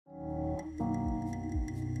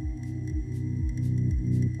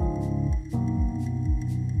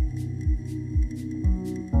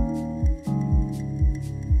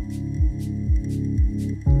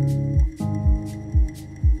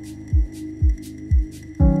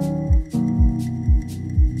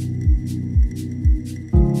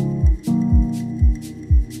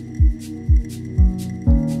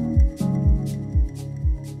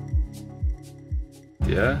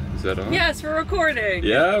that on? Yes, we're recording.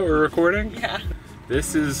 Yeah, we're recording? Yeah.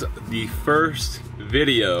 This is the first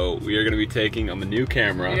video we are going to be taking on the new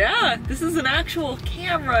camera. Yeah, this is an actual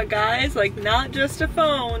camera, guys, like not just a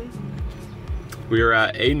phone. We are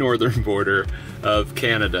at a northern border of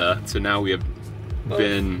Canada, so now we have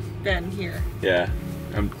been here. Yeah,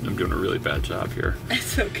 I'm doing a really bad job here.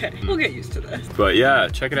 It's okay. We'll get used to this. But yeah,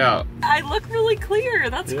 check it out. I look really clear.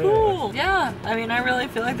 That's cool. Yeah, I mean, I really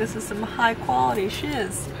feel like this is some high quality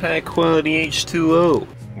shiz. High quality H2O.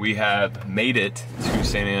 We have made it to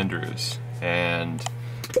St. Andrews, and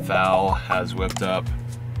Val has whipped up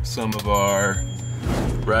some of our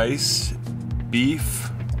rice, beef,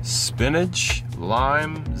 spinach,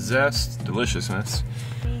 lime, zest, deliciousness.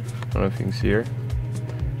 I don't know if you can see her.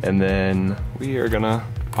 And then we are gonna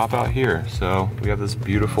pop out here. So we have this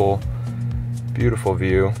beautiful, beautiful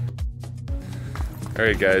view. All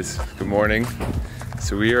right guys, good morning.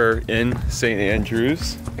 So we are in St.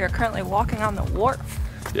 Andrews. We are currently walking on the wharf.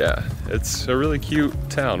 Yeah, it's a really cute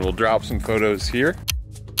town. We'll drop some photos here.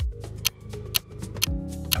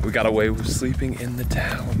 We got away with sleeping in the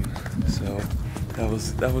town. So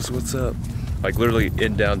that was what's up. Like literally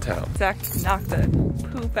in downtown. Zach knocked the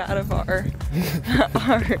poop out of our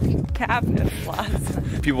cabinet plaza.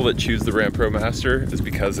 People that choose the Ram Pro Master is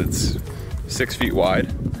because it's 6 feet wide.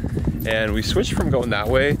 And we switched from going that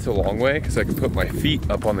way to long way because I can put my feet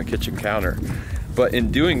up on the kitchen counter. But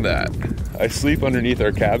in doing that, I sleep underneath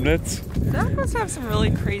our cabinets. Zach must have some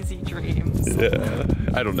really crazy dreams. Yeah,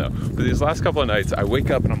 I don't know. But these last couple of nights, I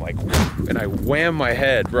wake up and I'm like, and I wham my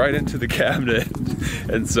head right into the cabinet.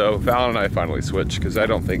 And so Fallon and I finally switched because I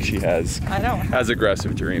don't think she has as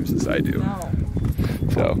aggressive dreams as I do. No.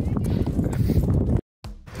 So,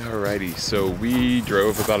 alrighty, so we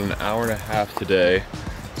drove about an hour and a half today.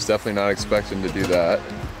 Was definitely not expecting to do that.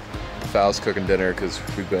 Val's cooking dinner because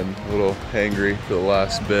we've been a little hangry for the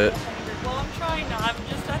last bit. Well, I'm trying not. I'm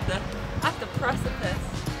just at the precipice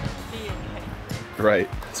of being hangry. Right.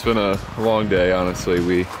 It's been a long day, honestly.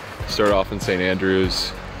 We started off in St.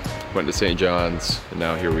 Andrews, went to St. John's, and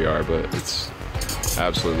now here we are, but it's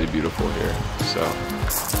absolutely beautiful here. So,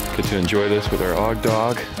 get to enjoy this with our og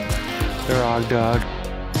dog. Our og dog.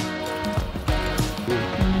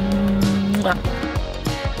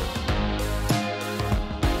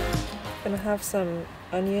 Gonna have some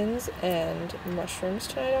onions and mushrooms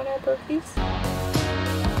tonight on our burgers.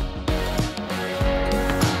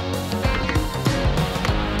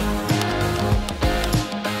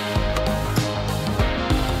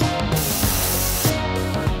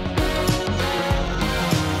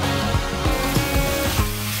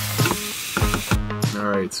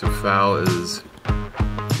 Alright, so Val is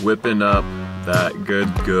whipping up that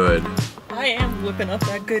good. I am whipping up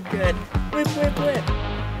that good. Whip, whip, whip.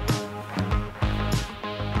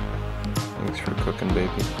 Thanks for cooking, baby.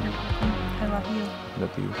 I love you.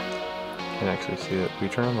 Love you. Can't actually see it. Will you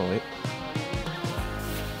turn on the light?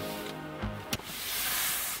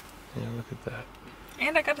 Yeah, look at that.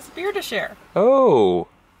 And I got a spear to share. Oh!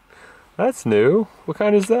 That's new. What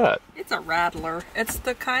kind is that? It's a rattler. It's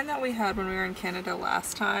the kind that we had when we were in Canada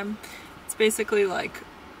last time. It's basically like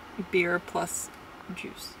beer plus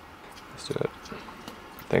juice. Let's do it.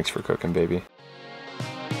 Thanks for cooking, baby.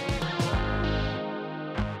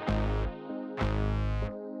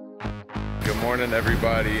 Good morning,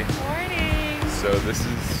 everybody. Morning. So this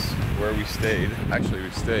is where we stayed. Actually,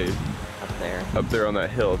 we stayed up there on that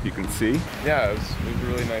hill, if you can see. Yeah, it was a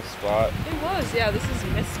really nice spot. It was, yeah. This is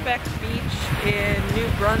Mispec Beach in New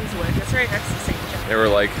Brunswick. It's right next to St. John's. There were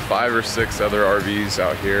like 5 or 6 other RVs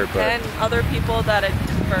out here, but and other people that had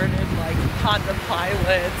converted like Honda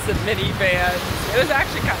Pilots and minivans. It was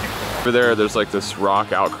actually kind of cool. over there's like this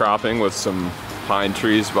rock outcropping with some pine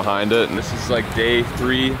trees behind it, and this is like day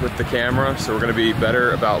 3 with the camera, so we're gonna be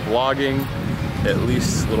better about vlogging, at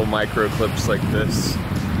least little micro clips like this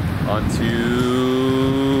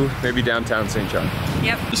onto maybe downtown St. John.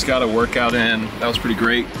 Yep. Just got a workout in. That was pretty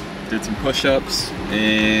great. Did some push-ups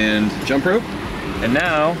and jump rope, and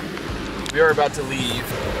now we are about to leave.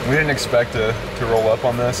 We didn't expect to roll up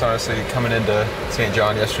on this, honestly. Coming into St.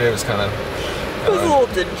 John yesterday was kind of it was a little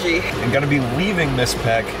dingy. I'm gonna be leaving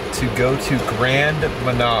Mispec to go to Grand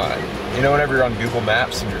Manan. You know, whenever you're on Google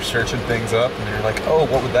Maps and you're searching things up and you're like, oh,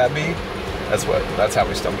 what would that be? That's how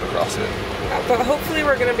we stumbled across it. But hopefully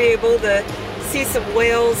we're gonna be able to see some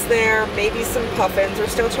whales there, maybe some puffins. We're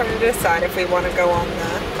still trying to decide if we want to go on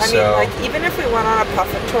that. I mean, like, even if we went on a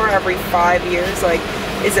puffin tour every 5 years, like,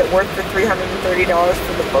 is it worth the $330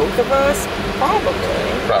 for the both of us? Probably.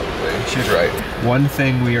 Probably. She's right. One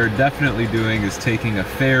thing we are definitely doing is taking a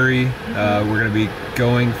ferry. We're going to be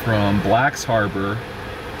going from Blacks Harbour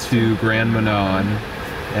to Grand Manan,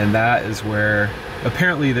 and that is where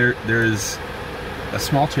apparently there's a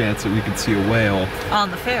small chance that we could see a whale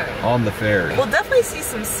on the ferry. On the ferry. We'll definitely see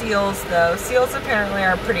some seals though. Seals apparently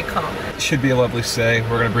are pretty common. It should be a lovely stay.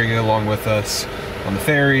 We're gonna bring you along with us on the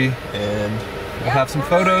ferry, and we'll have some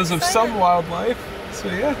photos of some wildlife. So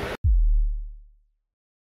yeah.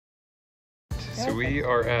 So we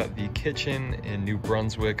are at the kitchen in New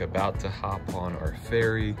Brunswick, about to hop on our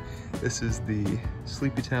ferry. This is the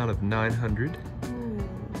sleepy town of 900. Ooh,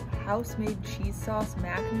 house-made cheese sauce,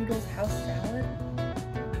 mac noodles, house salad.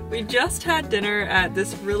 We just had dinner at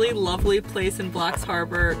this really lovely place in Blacks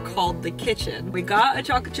Harbour called The Kitchen. We got a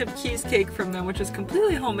chocolate chip cheesecake from them, which is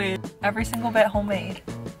completely homemade. Every single bit homemade.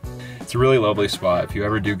 It's a really lovely spot. If you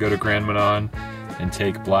ever do go to Grand Manan and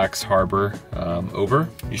take Blacks Harbour over,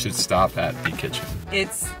 you should stop at The Kitchen.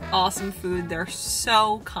 It's awesome food. They're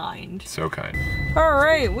so kind. So kind. All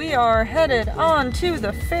right, we are headed on to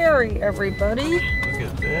the ferry, everybody. Look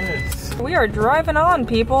at this. We are driving on,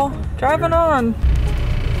 people. Driving on.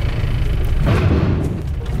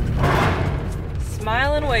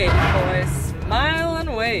 Smile and wave, boys. Smile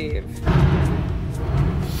and wave.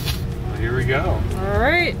 Well, here we go. All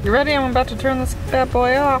right, you ready? I'm about to turn this bad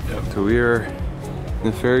boy off. Yep. So we are in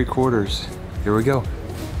the ferry quarters. Here we go.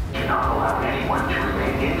 Do not allow anyone to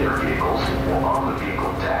remain in their vehicles or on the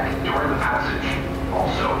vehicle deck during the passage.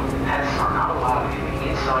 Also, pets are not allowed in the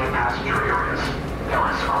inside passenger areas.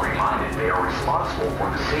 Parents are reminded they are responsible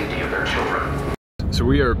for the safety of their children. So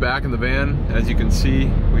we are back in the van. As you can see,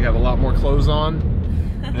 we have a lot more clothes on.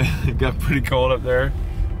 It got pretty cold up there,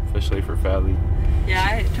 especially for Fadley. Yeah,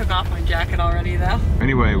 I took off my jacket already though.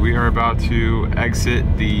 Anyway, we are about to exit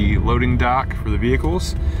the loading dock for the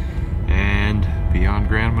vehicles and be on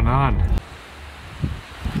Grand Manan.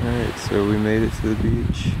 Alright, so we made it to the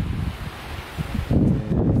beach.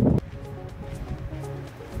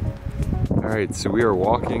 Alright, so we are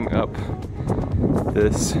walking up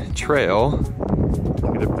this trail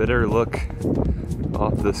to get a better look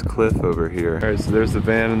off this cliff over here. Alright, so there's the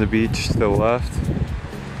van and the beach to the left.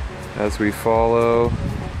 As we follow,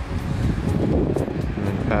 and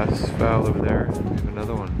then past Fowl over there, we have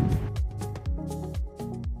another one.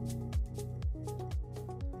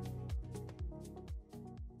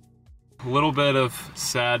 A little bit of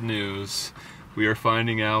sad news. We are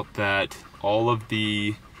finding out that all of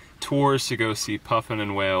the tours to go see puffin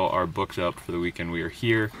and whale are booked up for the weekend we are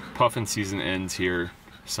here. Puffin season ends here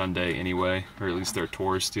Sunday anyway, or at least their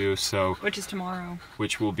tours do, so. Which is tomorrow.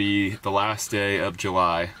 Which will be the last day of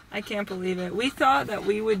July. I can't believe it. We thought that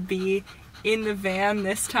we would be in the van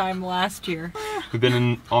this time last year. We've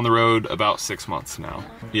been on the road about 6 months now.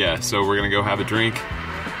 Yeah, so we're gonna go have a drink.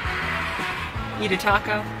 Eat a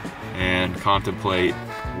taco. And contemplate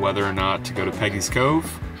whether or not to go to Peggy's Cove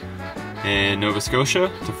in Nova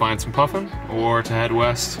Scotia to find some puffin, or to head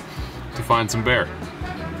west to find some bear.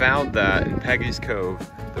 Found that in Peggy's Cove,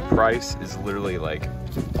 the price is literally like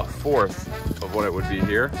a fourth of what it would be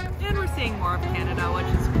here. And we're seeing more of Canada, which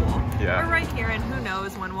is cool. Yeah. We're right here, and who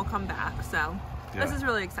knows when we'll come back, so yeah. This is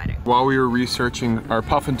really exciting. While we were researching our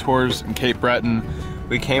puffin tours in Cape Breton,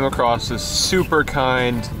 we came across this super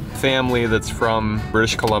kind family that's from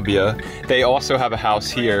British Columbia. They also have a house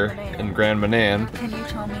here in Grand Manan. Can you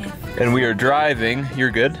tell me if... And we are driving,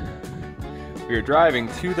 you're good? We are driving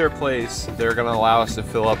to their place. They're gonna allow us to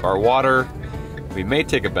fill up our water. We may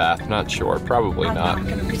take a bath, not sure, probably not. I'm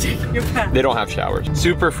not gonna be taking a bath. They don't have showers.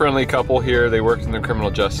 Super friendly couple here. They worked in the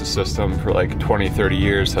criminal justice system for like 20, 30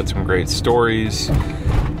 years, had some great stories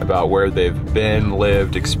about where they've been,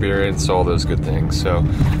 lived, experienced, all those good things. So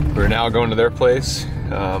we're now going to their place.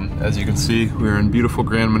 As you can see, we're in beautiful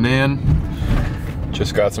Grand Manan.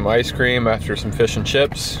 Just got some ice cream after some fish and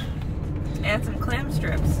chips. And some clam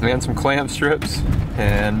strips. And some clam strips.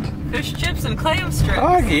 And fish chips and clam strips.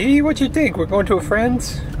 Augie, what you think? We're going to a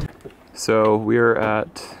friend's? So we're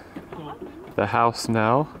at the house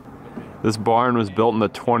now. This barn was built in the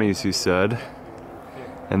 20s, he said.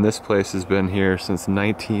 And this place has been here since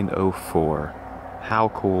 1904. How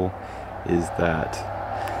cool is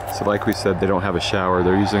that? So like we said, they don't have a shower.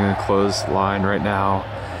 They're using a clothesline right now.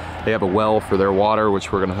 They have a well for their water,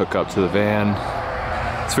 which we're gonna hook up to the van.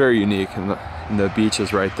 It's very unique, and the beach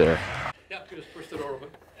is right there. Yeah, just push the door open.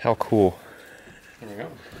 How cool. There we go.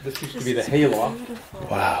 This used to be the hayloft.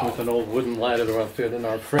 Wow. With an old wooden ladder up it, and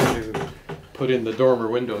our friend who put in the dormer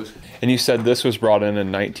windows. And you said this was brought in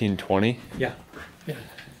 1920? Yeah. Yeah.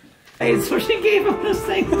 Hey, so she gave him this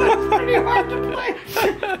thing that's pretty hard to play.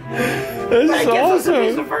 This is awesome.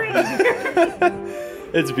 Piece of furniture.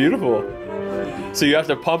 It's beautiful. So you have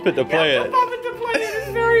to pump it to play it. Pump it to play it.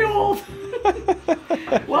 It's very old.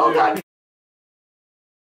 Well done.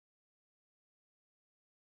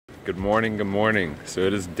 Good morning, good morning. So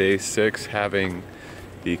it is day 6, having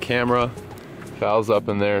the camera. Val's up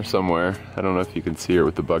in there somewhere. I don't know if you can see her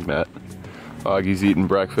with the bug net. Augie's eating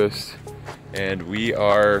breakfast. And we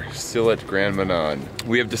are still at Grand Manan.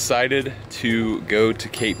 We have decided to go to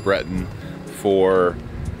Cape Breton for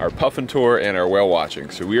our puffin tour and our whale watching.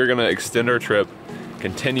 So we are gonna extend our trip,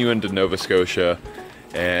 continue into Nova Scotia,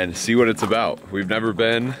 and see what it's about. We've never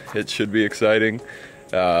been, it should be exciting.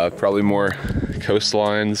 Probably more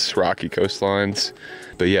coastlines, rocky coastlines.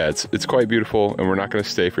 But yeah, it's quite beautiful, and we're not gonna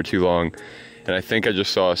stay for too long. And I think I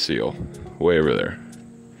just saw a seal way over there.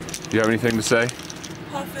 Do you have anything to say?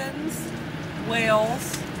 Puffins,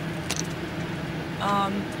 whales.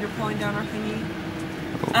 You're pulling down our thingy.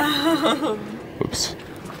 Oh. Whoops.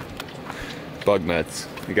 Bug nets.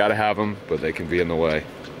 You gotta have them, but they can be in the way.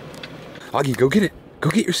 Augie, go get it. Go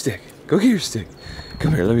get your stick. Go get your stick.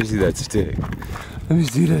 Come here, let me see that stick. Let me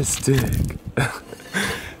see that stick.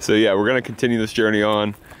 So yeah, we're gonna continue this journey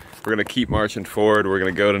on. We're gonna keep marching forward. We're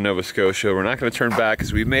gonna go to Nova Scotia. We're not gonna turn back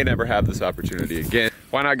because we may never have this opportunity again.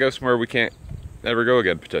 Why not go somewhere we can't ever go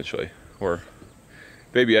again, potentially? Or,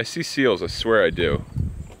 baby, I see seals, I swear I do.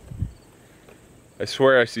 I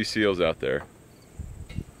swear I see seals out there.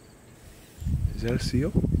 Is that a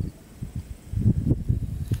seal?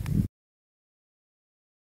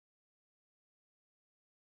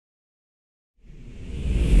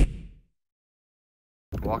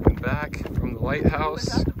 Walking back from the lighthouse.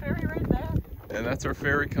 Is that the ferry right there? And that's our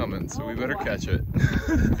ferry coming, so we better catch it.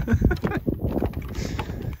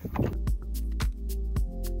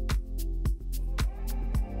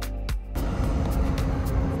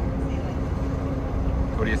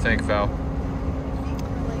 What do you think, Val?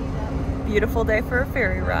 Beautiful day for a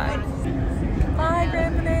ferry ride. Bye,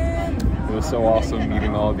 Grand Manan. It was so awesome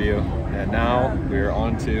meeting all of you. And now we're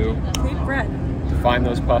on to Cape Breton. to find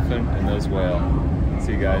those puffin and those whale.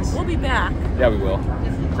 See you guys. We'll be back. Yeah, we will.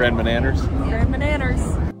 Grand Mananners. Grand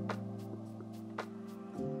Mananners.